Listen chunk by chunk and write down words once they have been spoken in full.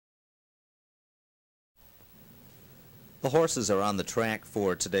The horses are on the track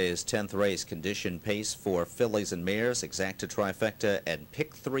for today's 10th race. Condition pace for fillies and mares, exacta trifecta, and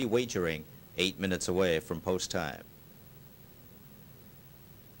pick 3 wagering 8 minutes away from post time.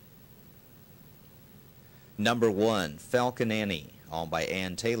 Number 1, Falcon Annie, owned by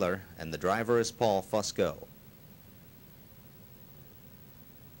Ann Taylor, and the driver is Paul Fusco.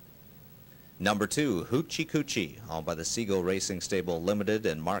 Number 2, Hoochie Coochie, owned by the Seagull Racing Stable Limited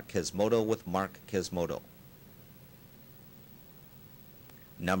and Mark Kesmodo with Mark Kesmodo.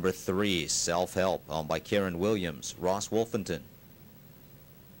 Number 3, Self Help, owned by Karen Williams, Ross Wolfenton.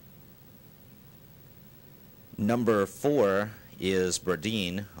 Number 4 is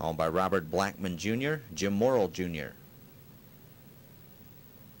BRADEEN, owned by Robert Blackman Jr., Jim Morrill Jr.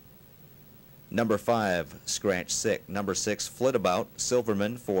 Number 5, Scratch Sick. Number 6, Flitabout,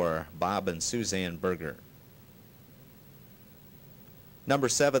 Silverman for Bob and Suzanne Berger. Number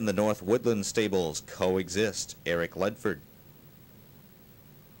 7, the North Woodland Stables, Coexist, Eric Ledford.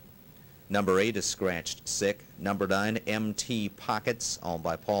 Number 8 is Scratched Sick. Number 9, MT Pockets, owned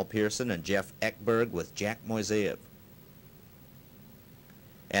by Paul Pearson and Jeff Eckberg with Jack Moiseyev.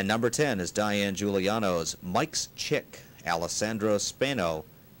 And number 10 is Diane Giuliano's Mike's Chick. Alessandro Spano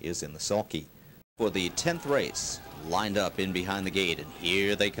is in the sulky. For the 10th race, lined up in behind the gate, and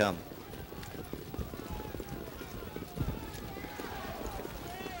here they come.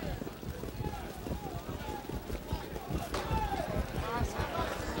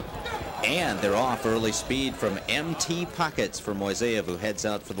 And they're off. Early speed from MT Pockets for Moiseyev, who heads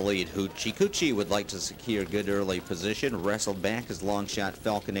out for the lead. Hoochie Coochie would like to secure good early position. Wrestled back as long shot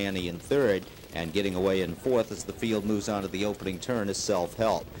Falcon Annie in 3rd, and getting away in 4th as the field moves on to the opening turn is Self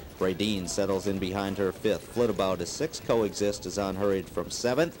Help. BRADEEN settles in behind her 5th. Flitabout is 6th. Coexist is unhurried from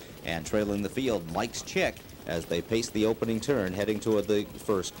 7th, and trailing the field, Mike's Chick, as they pace the opening turn heading toward the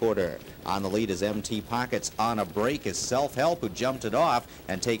first quarter. On the lead is MT Pockets. On a break is Self Help, who jumped it off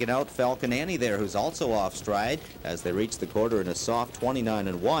and taken out Falcon Annie there, who's also off stride as they reach the quarter in a soft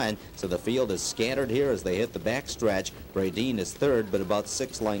 29-1. So the field is scattered here as they hit the backstretch. BRADEEN is 3rd, but about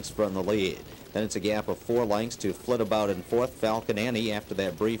 6 lengths from the lead. Then it's a gap of 4 lengths to Flitabout in 4th. Falcon Annie, after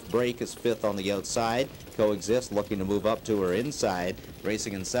that brief break, is 5th on the outside. Coexist looking to move up to her inside.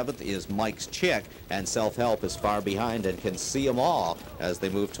 Racing in 7th is Mike's Chick, and Self Help is far behind and can see them all as they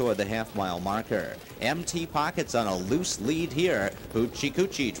move toward the half-mile marker. MT Pockets on a loose lead here. Hoochie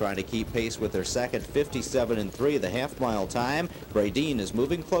Coochie trying to keep pace with her 2nd, 57-3, the half-mile time. BRADEEN is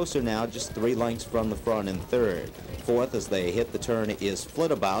moving closer now, just 3 lengths from the front in 3rd. 4th as they hit the turn is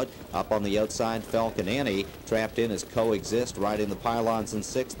Flitabout. Up on the outside, Falcon Annie. Trapped in is Coexist, riding the pylons in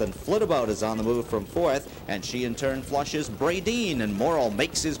 6th. Then Flitabout is on the move from 4th, and she in turn flushes BRADEEN, and Morrill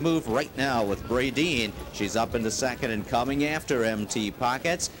makes his move right now with BRADEEN. She's up into 2nd and coming after MT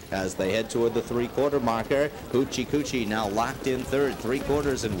Pockets as they head toward the 3/4 marker. Hoochie Coochie now locked in 3rd,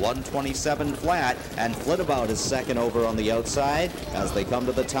 3/4 and 127 flat, and Flitabout is 2nd over on the outside as they come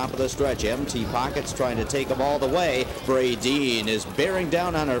to the top of the stretch. MT Pockets trying to take them all the way. BRADEEN is bearing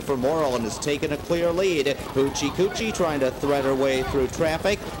down on her for Morrill and has taken a clear lead. Hoochie Coochie trying to thread her way through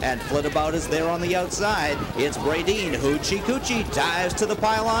traffic, and Flitabout is there on the outside. It's BRADEEN. Hoochie Coochie dives to the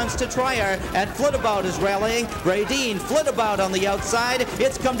pylons to try her, and Flitabout is rallying. BRADEEN, Flitabout on the outside.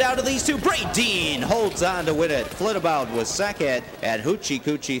 It's come down to these two. BRADEEN holds on to win it. Flitabout was 2nd, and Hoochie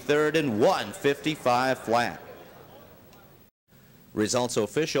Coochie 3rd and 155 flat. Results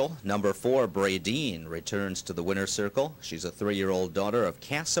official. Number 4, BRADEEN, returns to the winner's circle. She's a 3-year-old daughter of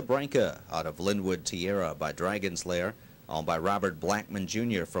Casablanca out of Linwood Tierra by Dragon's Lair, owned by Robert Blackman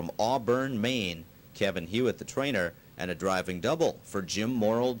Jr. from Auburn, Maine. Kevin Hewitt, the trainer, and a driving double for Jim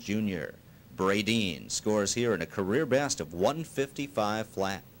Morrill Jr. BRADEEN scores here in a career best of 155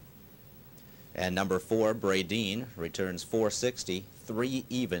 flat. And number 4, BRADEEN, returns 460, 3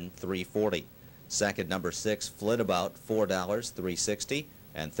 even, 340. 2nd, number 6, Flitabout, $4, 360.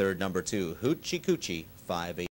 And 3rd, number 2, Hoochie Coochie, $5.80.